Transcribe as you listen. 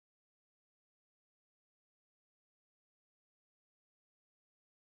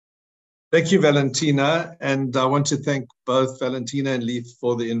Thank you, Valentina. And I want to thank both Valentina and Leith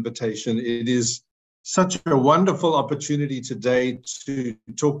for the invitation. It is such a wonderful opportunity today to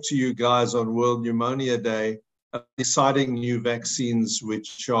talk to you guys on World Pneumonia Day, exciting new vaccines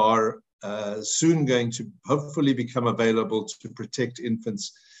which are soon going to hopefully become available to protect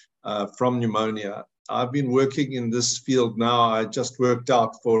infants from pneumonia. I've been working in this field now. I just worked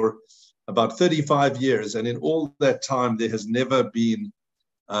out for about 35 years. And in all that time, there has never been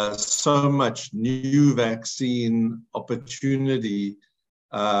so much new vaccine opportunity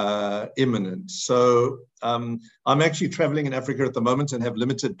imminent. So I'm actually traveling in Africa at the moment and have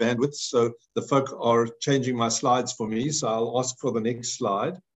limited bandwidth. So the folk are changing my slides for me. So I'll ask for the next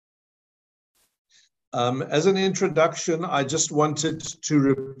slide. As an introduction, I just wanted to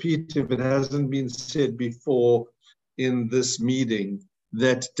repeat, if it hasn't been said before in this meeting,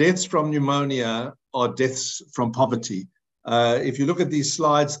 that deaths from pneumonia are deaths from poverty. If you look at these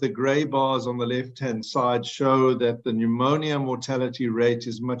slides, the gray bars on the left-hand side show that the pneumonia mortality rate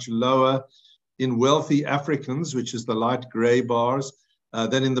is much lower in wealthy Africans, which is the light gray bars,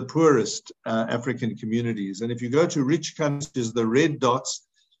 than in the poorest African communities. And if you go to rich countries, the red dots,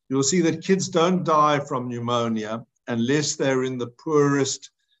 you'll see that kids don't die from pneumonia unless they're in the poorest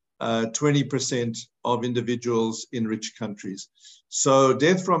 20% of individuals in rich countries. So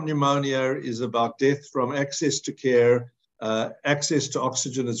death from pneumonia is about death from access to care, access to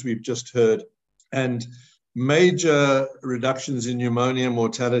oxygen, as we've just heard, and major reductions in pneumonia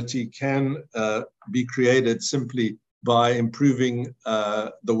mortality can be created simply by improving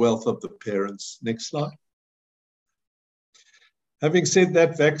the wealth of the parents. Next slide. Having said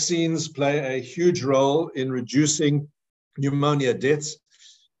that, vaccines play a huge role in reducing pneumonia deaths.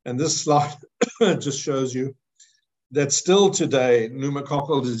 And this slide just shows you that still today,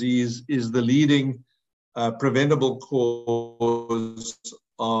 pneumococcal disease is the leading preventable cause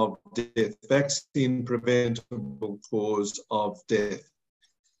of death, vaccine preventable cause of death,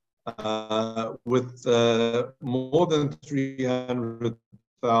 with more than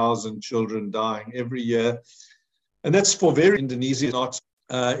 300,000 children dying every year. And that's for Indonesia, not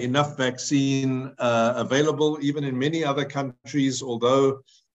enough vaccine available, even in many other countries, although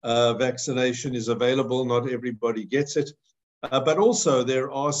vaccination is available, not everybody gets it. But also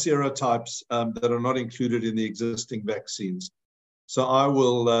there are serotypes that are not included in the existing vaccines. So I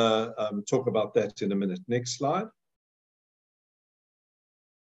will talk about that in a minute. Next slide.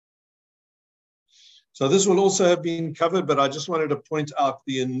 So this will also have been covered, but I just wanted to point out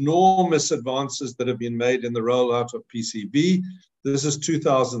the enormous advances that have been made in the rollout of PCV. This is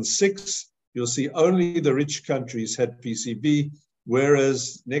 2006. You'll see only the rich countries had PCV,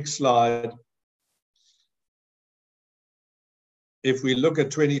 whereas, next slide, if we look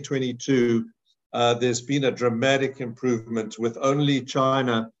at 2022, there's been a dramatic improvement with only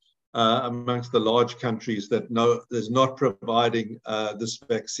China amongst the large countries that is not providing this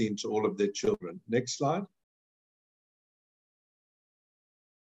vaccine to all of their children. Next slide.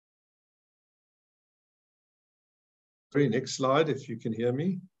 Sorry, next slide, if you can hear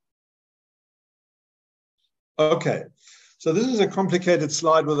me. Okay, so this is a complicated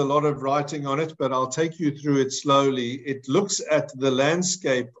slide with a lot of writing on it, but I'll take you through it slowly. It looks at the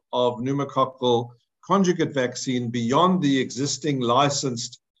landscape of pneumococcal conjugate vaccine beyond the existing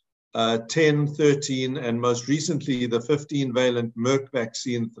licensed 10, 13, and most recently the 15-valent Merck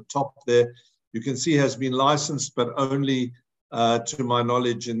vaccine at the top there, you can see has been licensed, but only to my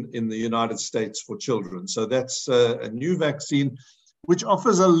knowledge in the United States for children. So that's a new vaccine which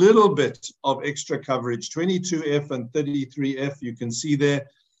offers a little bit of extra coverage. 22F and 33F, you can see there,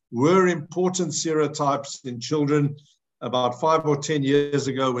 were important serotypes in children about 5 or 10 years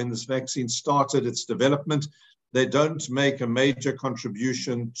ago when this vaccine started its development. They don't make a major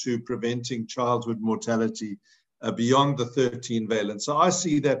contribution to preventing childhood mortality beyond the 13-valent. So I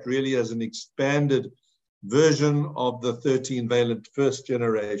see that really as an expanded version of the 13-valent first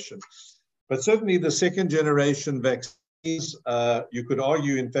generation. But certainly the second generation vaccines, you could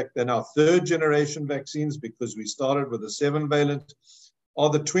argue, in fact, they're now third generation vaccines because we started with a 7-valent, are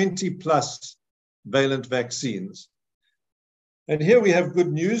the 20+ valent vaccines. And here we have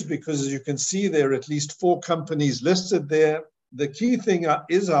good news because, as you can see, there are at least 4 companies listed there. The key thing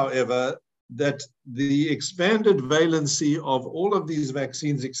is, however, that the expanded valency of all of these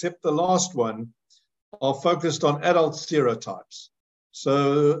vaccines, except the last one, are focused on adult serotypes.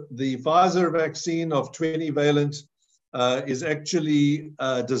 So the Pfizer vaccine of 20-valent is actually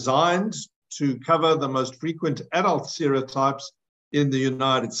designed to cover the most frequent adult serotypes in the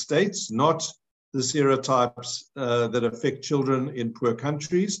United States, not the serotypes that affect children in poor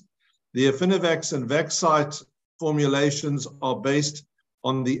countries. The Affinivax and Vaxcyte formulations are based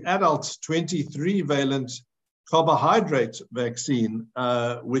on the adult 23-valent carbohydrate vaccine,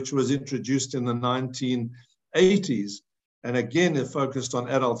 which was introduced in the 1980s. And again, it focused on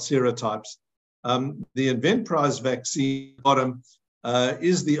adult serotypes. The InventPrize vaccine, bottom,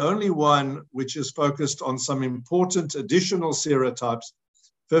 is the only one which is focused on some important additional serotypes,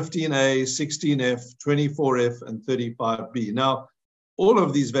 15A, 16F, 24F, and 35B. Now, all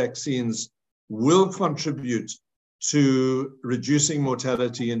of these vaccines will contribute to reducing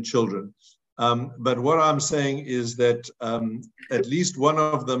mortality in children. But what I'm saying is that at least one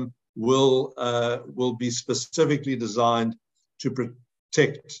of them will be specifically designed to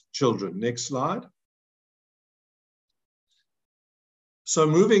protect children. Next slide. So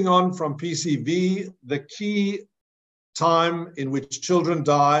moving on from PCV, the key time in which children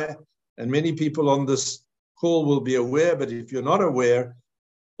die, and many people on this call will be aware, but if you're not aware,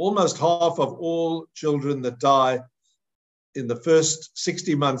 almost half of all children that die in the first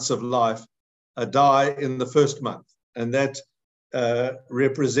 60 months of life die in the first month. And that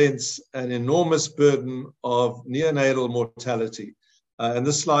represents an enormous burden of neonatal mortality. And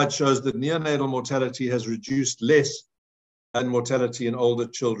this slide shows that neonatal mortality has reduced less than mortality in older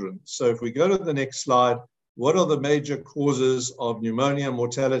children. So if we go to the next slide, what are the major causes of pneumonia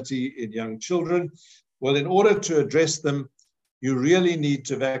mortality in young children? Well, in order to address them, you really need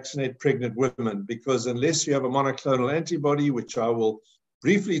to vaccinate pregnant women, because unless you have a monoclonal antibody, which I will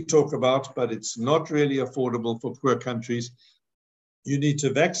briefly talk about, but it's not really affordable for poor countries, you need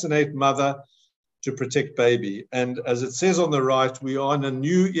to vaccinate mother to protect baby. And as it says on the right, we are in a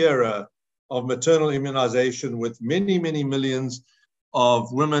new era of maternal immunization with many, many millions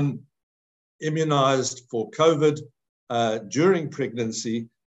of women immunized for COVID during pregnancy,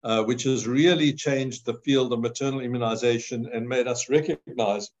 which has really changed the field of maternal immunization and made us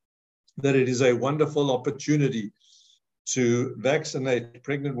recognize that it is a wonderful opportunity to vaccinate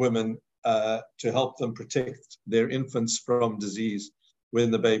pregnant women to help them protect their infants from disease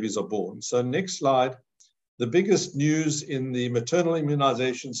when the babies are born. So next slide. The biggest news in the maternal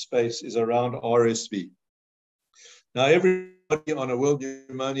immunization space is around RSV. Now, everybody on a World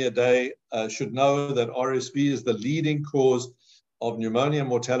Pneumonia Day should know that RSV is the leading cause of pneumonia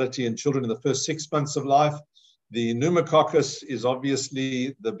mortality in children in the first 6 months of life. The pneumococcus is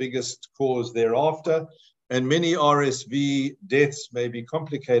obviously the biggest cause thereafter, and many RSV deaths may be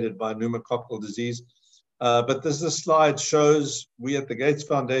complicated by pneumococcal disease. But this slide shows we at the Gates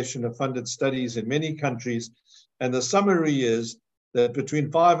Foundation have funded studies in many countries, and the summary is that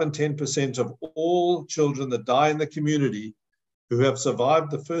between 5 and 10% of all children that die in the community who have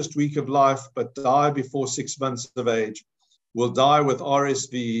survived the first week of life but die before 6 months of age will die with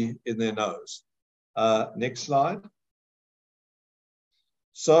RSV in their nose. Next slide.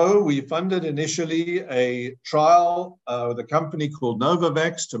 So we funded initially a trial with a company called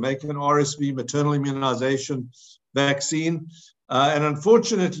Novavax to make an RSV maternal immunization vaccine. And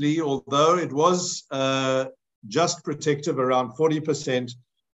unfortunately, although it was just protective around 40%,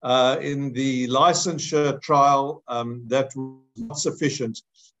 in the licensure trial, that was not sufficient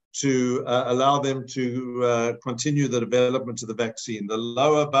to allow them to continue the development of the vaccine. The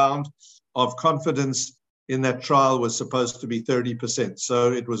lower bound of confidence in that trial was supposed to be 30%.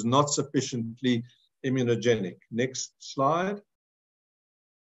 So it was not sufficiently immunogenic. Next slide.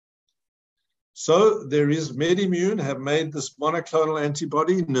 So there is MedImmune have made this monoclonal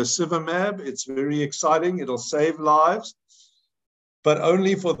antibody, nirsevimab. It's very exciting. It'll save lives, but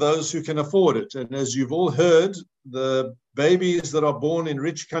only for those who can afford it. And as you've all heard, the babies that are born in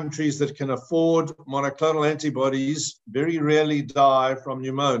rich countries that can afford monoclonal antibodies very rarely die from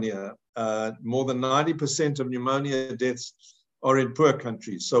pneumonia. More than 90% of pneumonia deaths are in poor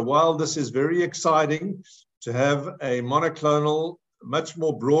countries. So while this is very exciting to have a monoclonal much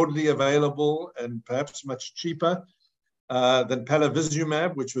more broadly available and perhaps much cheaper than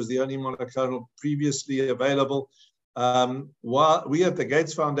palivizumab, which was the only monoclonal previously available, while we at the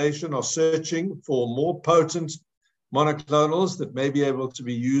Gates Foundation are searching for more potent monoclonals that may be able to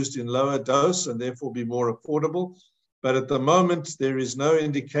be used in lower dose and therefore be more affordable. But at the moment, there is no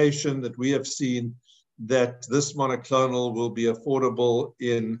indication that we have seen that this monoclonal will be affordable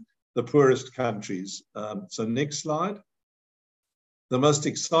in the poorest countries. So next slide. The most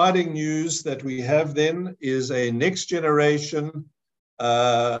exciting news that we have then is a next generation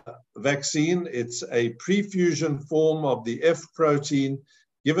vaccine. It's a pre-fusion form of the F protein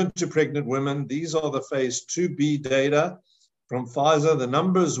given to pregnant women. These are the phase 2B data from Pfizer. The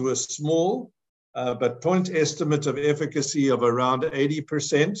numbers were small, but point estimate of efficacy of around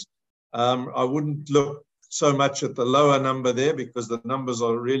 80%. I wouldn't look so much at the lower number there because the numbers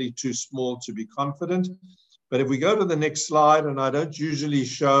are really too small to be confident. But if we go to the next slide, and I don't usually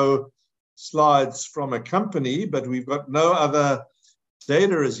show slides from a company, but we've got no other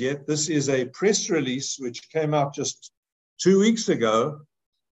data as yet. This is a press release which came out just 2 weeks ago,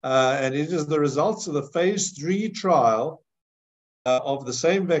 and it is the results of the phase 3 trial of the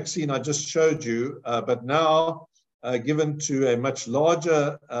same vaccine I just showed you, but now given to a much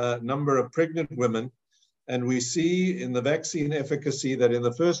larger number of pregnant women. And we see in the vaccine efficacy that in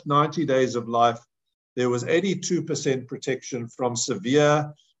the first 90 days of life, there was 82% protection from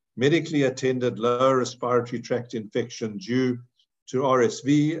severe medically attended lower respiratory tract infection due to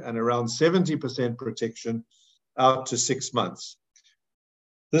RSV, and around 70% protection out to 6 months.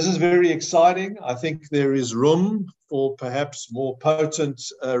 This is very exciting. I think there is room for perhaps more potent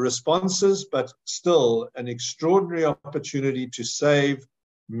responses, but still an extraordinary opportunity to save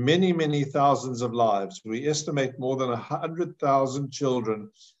many, many thousands of lives. We estimate more than 100,000 children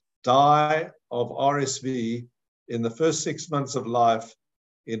die of RSV in the first 6 months of life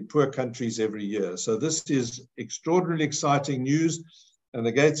in poor countries every year. So this is extraordinarily exciting news, and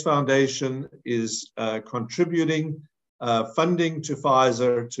the Gates Foundation is contributing funding to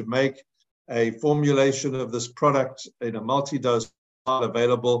Pfizer to make a formulation of this product in a multi-dose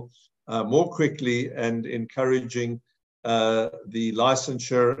available more quickly, and encouraging the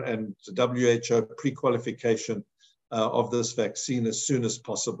licensure and WHO pre-qualification of this vaccine as soon as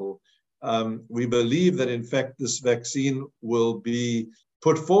possible. We believe that, in fact, this vaccine will be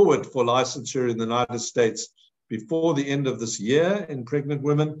put forward for licensure in the United States before the end of this year in pregnant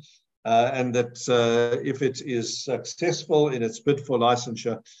women, and that if it is successful in its bid for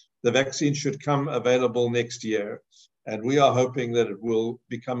licensure, the vaccine should come available next year. And we are hoping that it will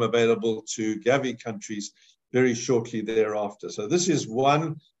become available to Gavi countries very shortly thereafter. So this is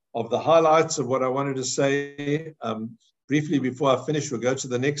one of the highlights of what I wanted to say. Briefly, before I finish, we'll go to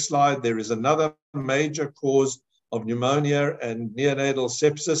the next slide. There is another major cause of pneumonia and neonatal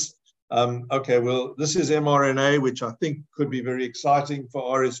sepsis. Okay, well, this is mRNA, which I think could be very exciting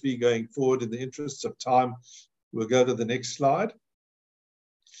for RSV going forward. In the interests of time, we'll go to the next slide.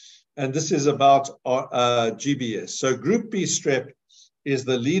 And this is about GBS. So Group B strep is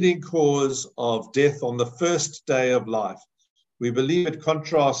the leading cause of death on the first day of life. We believe it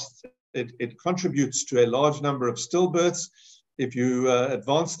contributes to a large number of stillbirths. If you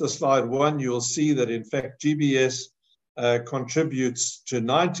advance the slide 1, you'll see that, in fact, GBS contributes to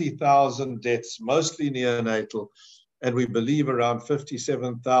 90,000 deaths, mostly neonatal, and we believe around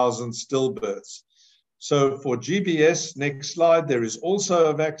 57,000 stillbirths. So for GBS, next slide, there is also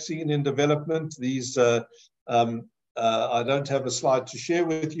a vaccine in development. These, I don't have a slide to share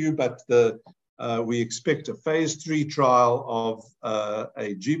with you, but we expect a phase 3 trial of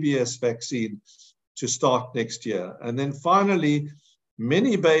a GBS vaccine to start next year. And then finally,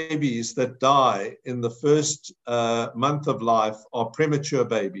 many babies that die in the first month of life are premature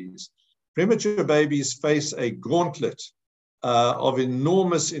babies. Premature babies face a gauntlet of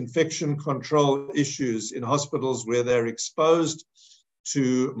enormous infection control issues in hospitals where they're exposed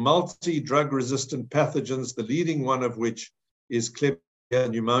to multi-drug resistant pathogens, the leading one of which is Klebsiella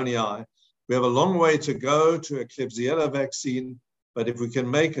pneumoniae. We have a long way to go to a Klebsiella vaccine, but if we can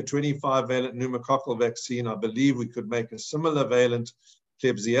make a 25-valent pneumococcal vaccine, I believe we could make a similar valent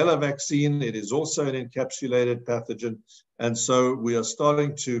Klebsiella vaccine. It is also an encapsulated pathogen, and so we are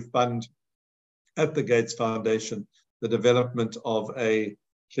starting to fund at the Gates Foundation the development of a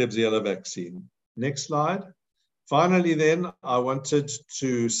Klebsiella vaccine. Next slide. Finally, then, I wanted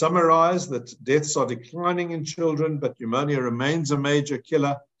to summarize that deaths are declining in children, but pneumonia remains a major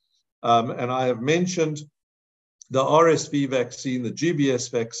killer. And I have mentioned the RSV vaccine, the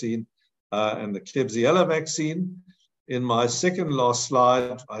GBS vaccine, and the Klebsiella vaccine. In my second last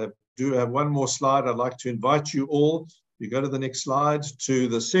slide, I do have one more slide. I'd like to invite you all, if you go to the next slide, to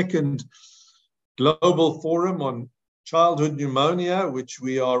the second Global Forum on Childhood Pneumonia, which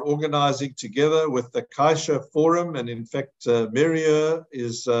we are organizing together with the Kaiser Forum. And in fact, Merieux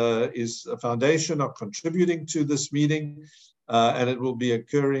is a foundation of contributing to this meeting. And it will be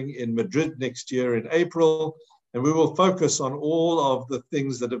occurring in Madrid next year in April. And we will focus on all of the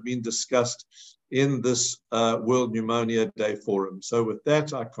things that have been discussed in this World Pneumonia Day Forum. So with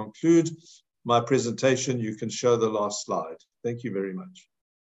that, I conclude my presentation. You can show the last slide. Thank you very much.